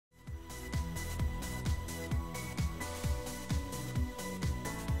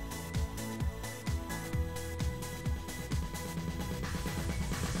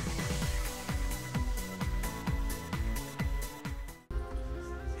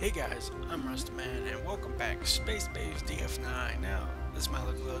Hey guys, I'm Rustaman and welcome back to Spacebase DF-9. Now, this might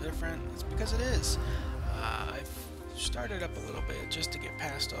look a little different. It's because it is. I've started up a little bit just to get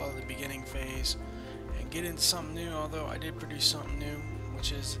past all the beginning phase and get into something new, although I did produce something new,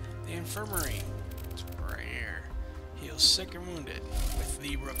 which is the infirmary. It's right here. Heal sick and wounded with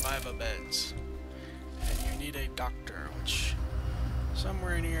the reviva beds. And you need a doctor, which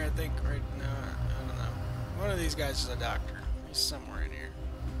somewhere in here, I think, right now, I don't know. One of these guys is a doctor. He's somewhere in here.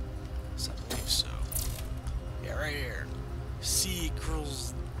 I believe so. Yeah, right here.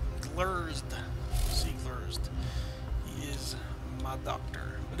 Glurst. He is my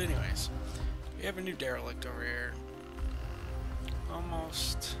doctor. But anyways, we have a new derelict over here.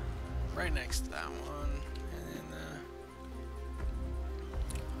 Almost right next to that one. And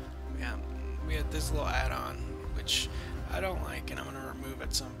then we had this little add-on, which I don't like, and I'm gonna remove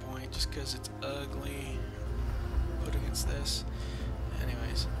at some point just because it's ugly put against this.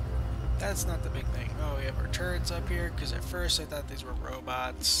 Anyways. That's not the big thing. Oh, we have our turrets up here, because at first I thought these were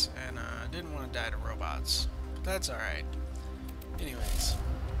robots, and I didn't want to die to robots. But that's alright. Anyways,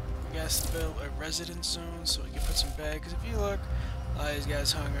 we got to build a residence zone so we can put some bed, because if you look, a lot of these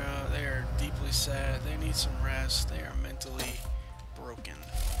guys hung out, they are deeply sad, they need some rest, they are mentally broken.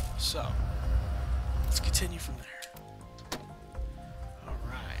 So, let's continue from there.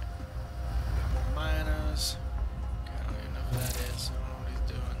 Alright. Got more miners. I don't even know who that is. I don't know what he's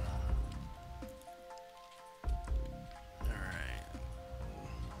doing.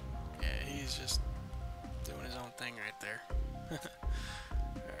 Just doing his own thing right there.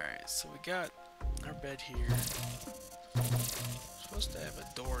 Alright, so we got our bed here. We're supposed to have a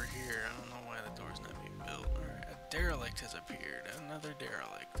door here. I don't know why the door's not being built. Alright, a derelict has appeared. Another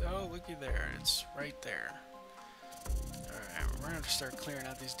derelict. Oh, looky there. It's right there. Alright, we're gonna have to start clearing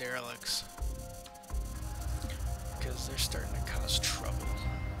out these derelicts, because they're starting to cause trouble.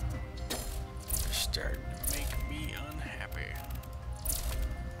 They're starting to make me unhappy.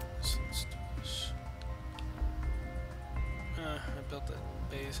 I built that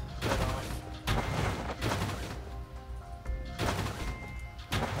base bed off.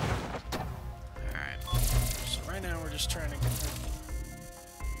 Alright, so right now we're just trying to get them.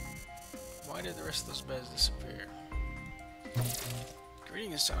 Why did the rest of those beds disappear?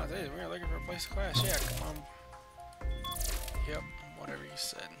 Greetings, son. Hey, we're looking for a place to class. Yeah, come on. Yep, whatever you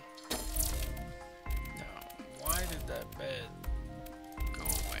said. Now, why did that bed go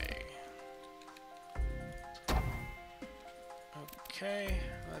away? Okay,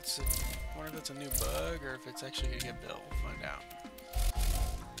 that's it. I wonder if that's a new bug or if it's actually gonna get built. We'll find out.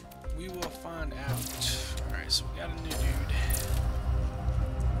 We will find out. Alright, so we got a new dude.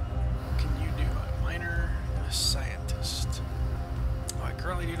 What can you do? A miner and a scientist. Oh, I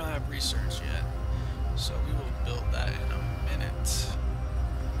currently do not have research yet, so we will build that in a minute.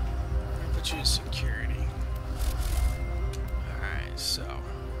 I'm gonna put you in security. Alright, so.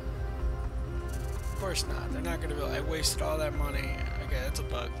 Of course not. They're not going to build. I wasted all that money. Okay, that's a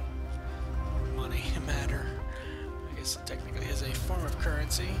bug. Money matter. I guess it technically is a form of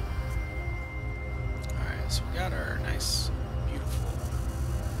currency. Alright, so we got our nice, beautiful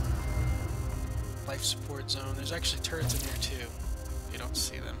life support zone. There's actually turrets in here too. You don't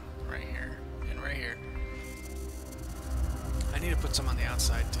see them. Right here. And right here. I need to put some on the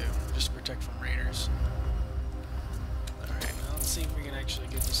outside too, just to protect from raiders. Alright, now let's see if we can actually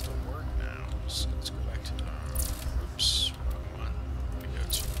get this to work now. So let's go back to the, oops, wrong one. We go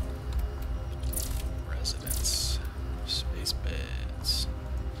to residence, space beds.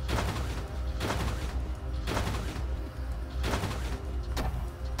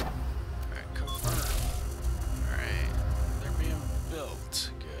 Alright, confirm. Alright, they're being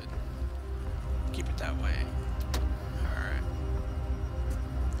built. Good. Keep it that way. Alright.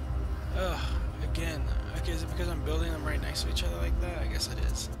 Ugh, again. Okay, is it because I'm building them right next to each other like that? I guess it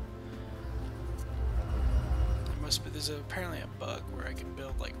is. But there's apparently a bug where I can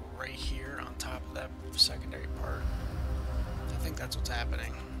build like right here on top of that secondary part. I think that's what's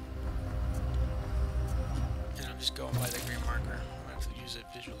happening. And I'm just going by the green marker. I'm gonna have to use it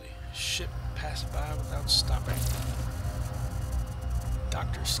visually. Ship pass by without stopping.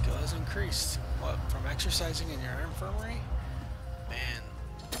 Doctor's skill has increased. What, from exercising in your infirmary? Man,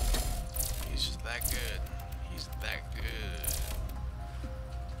 he's just that good. He's that good.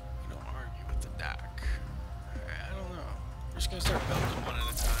 You don't argue with the doc. I don't know. We're just gonna start building them one at a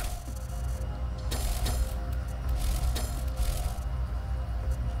time.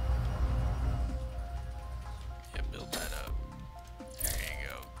 Yeah, build that up. There you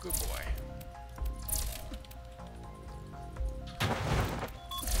go. Good boy.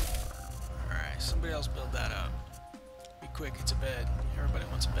 Alright, somebody else build that up. Be quick. It's a bed. Everybody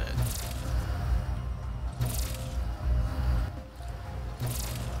wants a bed.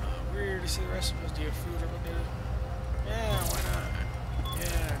 Weird to see the rest of us. Do you have food or what? Yeah, why not?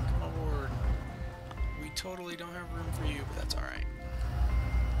 Yeah, come aboard. We totally don't have room for you, but that's alright.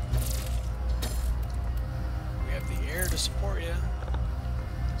 We have the air to support you.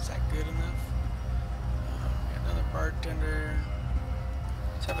 Is that good enough? We got another bartender.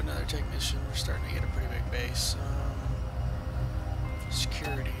 Let's have another technician. We're starting to get a pretty big base.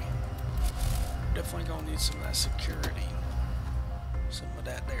 Security. Definitely gonna need some of that security. Some of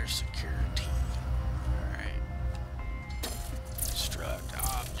that there security. Alright. Construct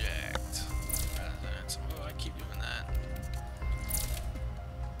object. Oh, I keep doing that.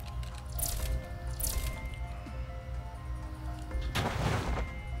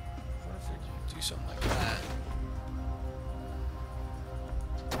 What if we do something like that?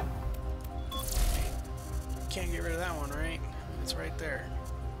 Can't get rid of that one, right? It's right there.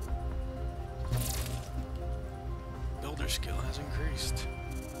 Builder skill has increased.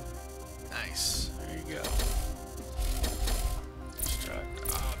 Nice. There you go. Construct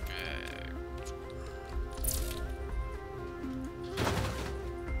object.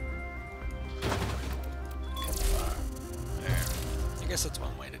 There. I guess that's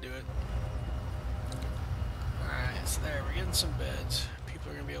one way to do it. Alright, so there. We're getting some beds.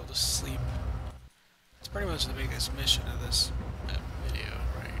 People are going to be able to sleep. It's pretty much the biggest mission of this video,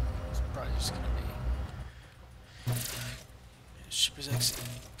 right? It's probably just going to be... Ship is exiting.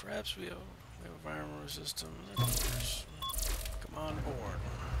 Perhaps we have a environmental system. Come on board.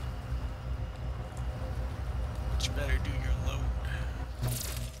 But you better do your load.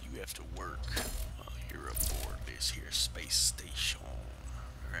 You have to work while you're aboard this here space station.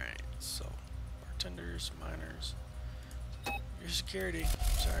 Alright, so bartenders, miners. Your security.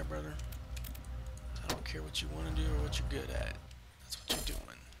 Sorry, brother. I don't care what you want to do or what you're good at. That's what you're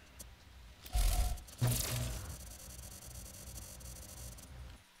doing.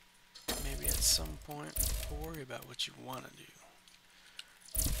 Maybe at some point we'll worry about what you want to do.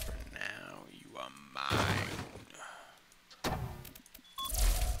 For now, you are mine.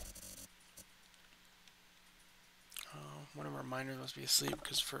 One of our miners must be asleep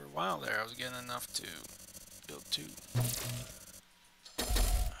because for a while there I was getting enough to build 2.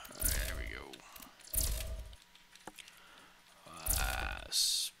 Alright, there we go.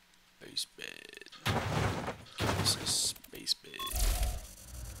 Space bed. This is space bed.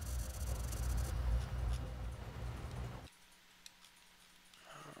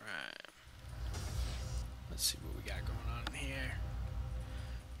 Alright. Let's see what we got going on in here.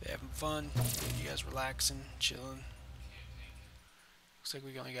 They having fun. You guys relaxing, chilling. Looks like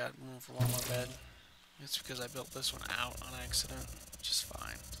we only got room for one more bed. It's because I built this one out on accident, which is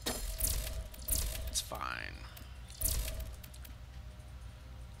fine. It's fine.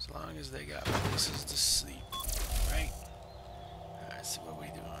 As long as they got places to sleep, right? Alright, so what we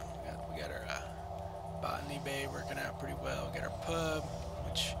doing? We got our botany bay working out pretty well. We got our pub,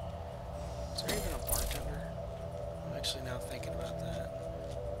 which... Is there even a bartender? I'm actually now thinking about that.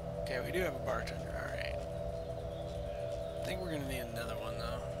 Okay, we do have a bartender, alright. I think we're gonna need another one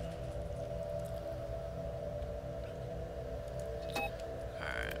though.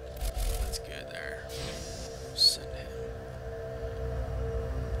 Alright, that's good there. Send him.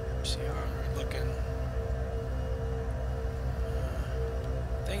 See how we're looking.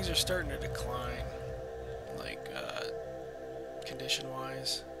 Things are starting to decline, like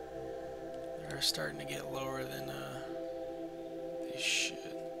condition-wise. They're starting to get lower than they should.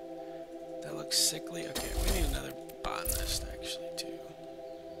 That looks sickly. Okay, we need another botanist actually too.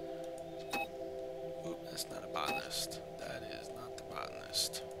 Oop, that's not a botanist. That is not the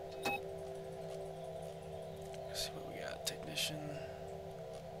botanist. Let's see what we got. Technician.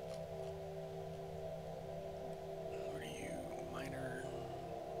 What are you? Miner.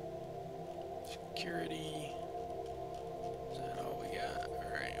 Security. Is that all we got?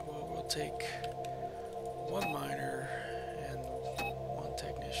 Alright, well, we'll take one miner and one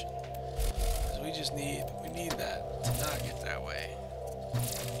technician. Because we need that to not get that way.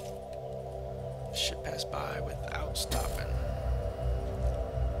 Ship passed by without stopping.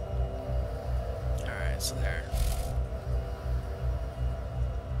 Alright, so there.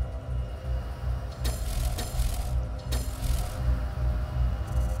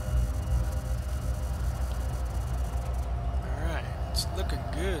 Alright, it's looking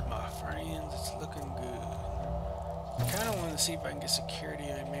good, my friends. It's looking good. I kind of want to see if I can get security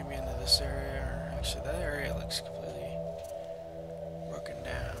maybe into this area. Or actually, that area looks completely broken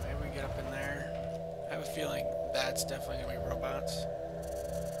down. Maybe we get up in there. I have a feeling that's definitely going to be robots.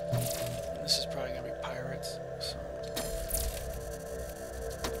 And this is probably going to be pirates. So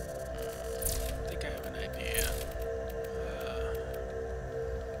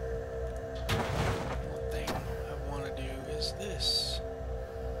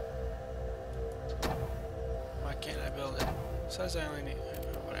does I only need...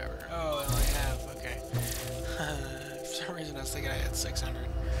 whatever. Oh, I only have... okay. For some reason I was thinking I had 600.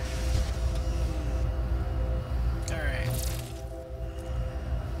 Alright.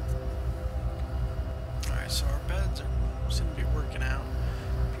 Alright, so our beds seem to be working out.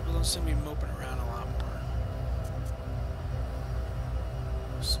 People don't seem to be moping around a lot more.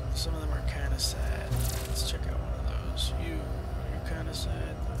 Some of them are kind of sad. Let's check out one of those. You're kind of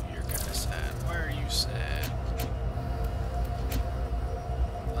sad. You're kind of sad. Why are you sad?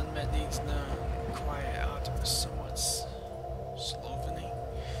 Unmet needs none. Quiet optimist, somewhat slovenly.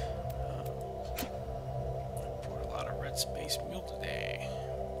 Poured a lot of red space meal today.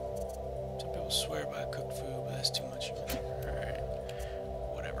 Some people swear by cooked food, but that's too much. Alright.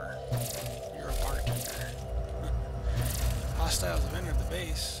 Whatever. You're a bartender. Hostiles have entered the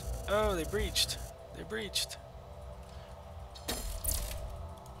base. Oh, they breached. They breached.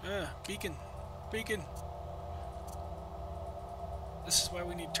 Beacon. Beacon. This is why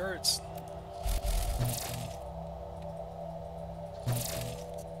we need turrets.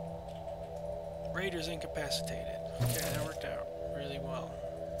 Raiders incapacitated. Okay, that worked out really well.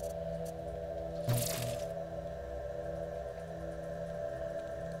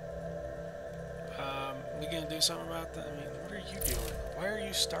 We gonna do something about that? I mean, what are you doing? Why are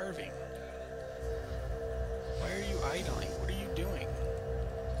you starving? Why are you idling? What are you doing?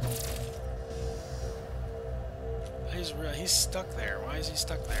 He's stuck there. Why is he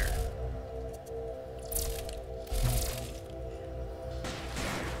stuck there?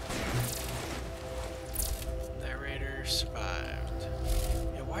 Narrator survived.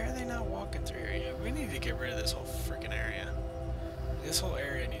 Yeah, why are they not walking through here? Yeah, we need to get rid of this whole freaking area. This whole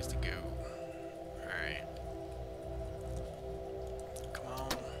area needs to go. Alright. Come on.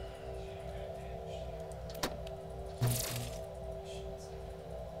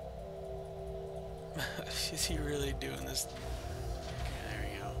 Is he really doing this? Okay, there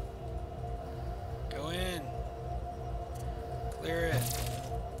we go. Go in. Clear it.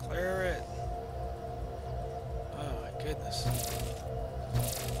 Clear it. Oh my goodness.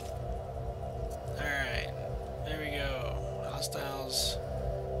 Alright. There we go. Hostiles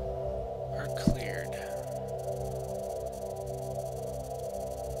are cleared.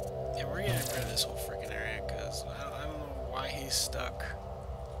 Yeah, we're getting rid of this whole freaking area because I don't know why he's stuck.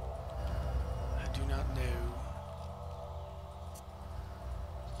 I do not know.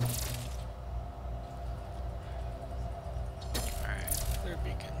 Alright, clear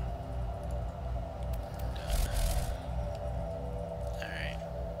beacon. Done. Alright.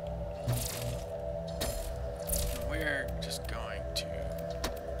 We're just going to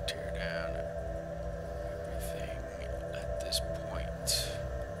tear down everything at this point.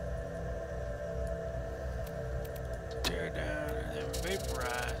 Tear down and then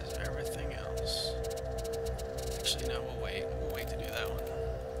vaporize everything else. Actually, no, we'll wait. We'll wait to do that one.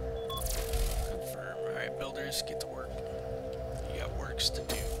 Confirm. Alright, builders, get to work. You got works to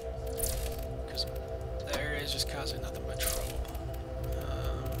do. Because the area is just causing nothing but trouble.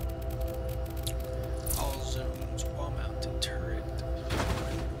 All zones, wall-mounted turret.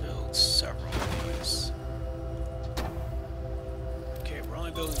 Build several of these. Okay, we're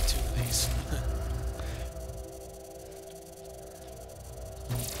only building 2 of these.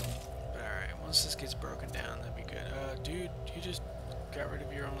 Alright, once this gets broken down, that'd be good. Dude, you just got rid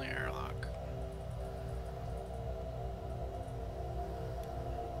of your only airlock.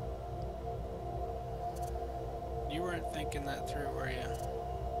 You weren't thinking that through, were you?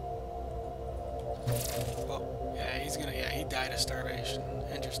 Well, yeah, he died of starvation.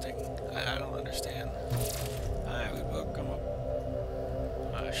 Interesting. I don't understand. Alright, we will come up.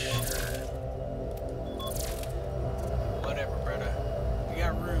 Sure. Whatever, brother. We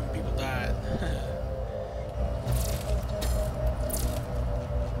got room, people died.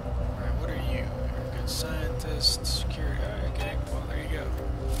 Alright, what are you? You're a good scientist, security. Okay, well, there you go.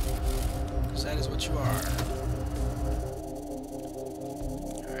 Because that is what you are.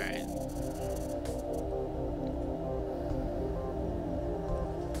 Alright.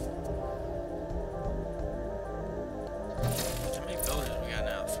 How many builders we got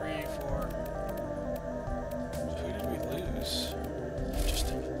now? 3, 4. Who did we lose?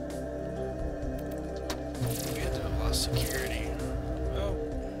 Interesting. We had to have lost security. Oh.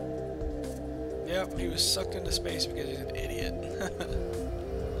 Yep, he was sucked into space because he's an idiot.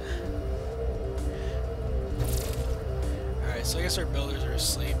 Alright, so I guess our builders are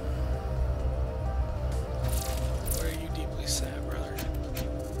asleep. Where are you deeply sad, brother?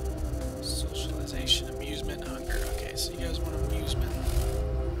 Socialization, amusement, hunger. Okay, so you guys want amusement.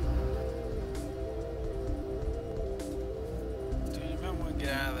 Dude, you might want to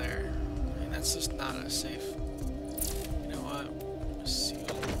get out of there. I mean, that's just not a safe... You know what?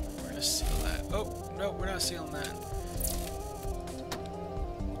 Nope, we're not sealing that.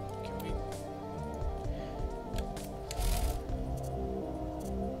 Can we...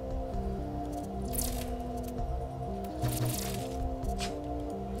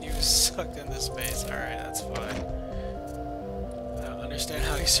 You sucked into space. Alright, that's fine. I don't understand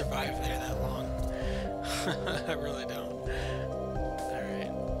how you survived there that long. I really don't.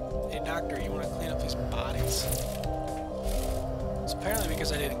 Alright. Hey, doctor, you want to clean up these bodies? It's apparently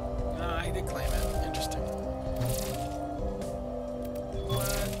because I didn't... No, I did claim it. Interesting.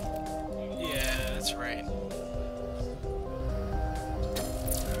 What? Yeah, that's right.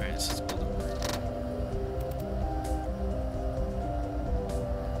 Alright, so let's build a room.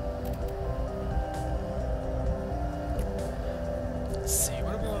 Let's see,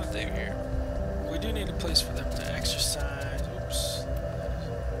 what do we want to do here? We do need a place for them to exercise. Oops.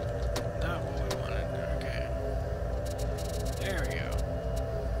 Not what we wanted. Okay. There we go.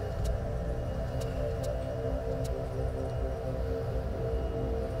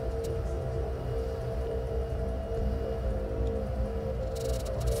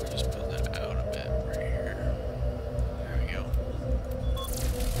 What if we just build that out a bit right here? There we go.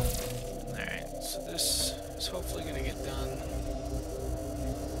 Alright, so this is hopefully going to get done.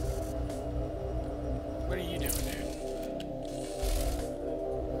 What are you doing, dude?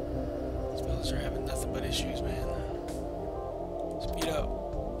 These builders are having nothing but issues, man. Speed up.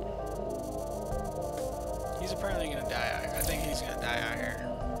 He's apparently gonna die out here. I think he's gonna die out here.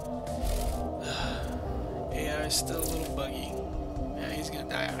 AI is still a little buggy. Yeah, he's gonna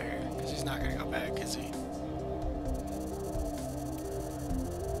die out here. Because he's not gonna go back, is he?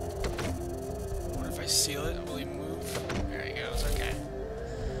 What if I seal it? Will he move? There he goes, okay.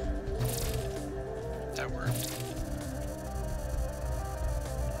 That worked.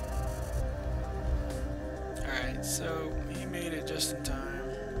 Alright, so he made it just in time.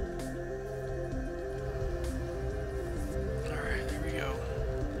 Alright, there we go.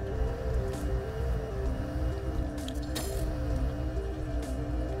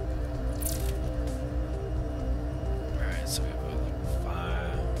 Alright, so we have a level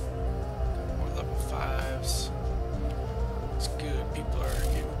 5. More level 5s. It's good. People are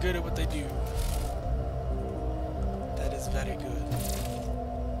getting good at what they do. That is very good.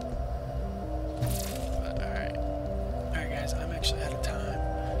 But alright. Alright guys, I'm actually out of time.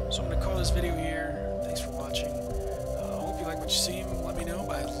 So I'm going to call this video here. Thanks for watching. I hope you like what you see. Let me know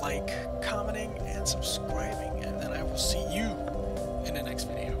by commenting, and subscribing. And then I will see you in the next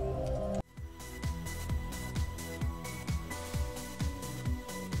video.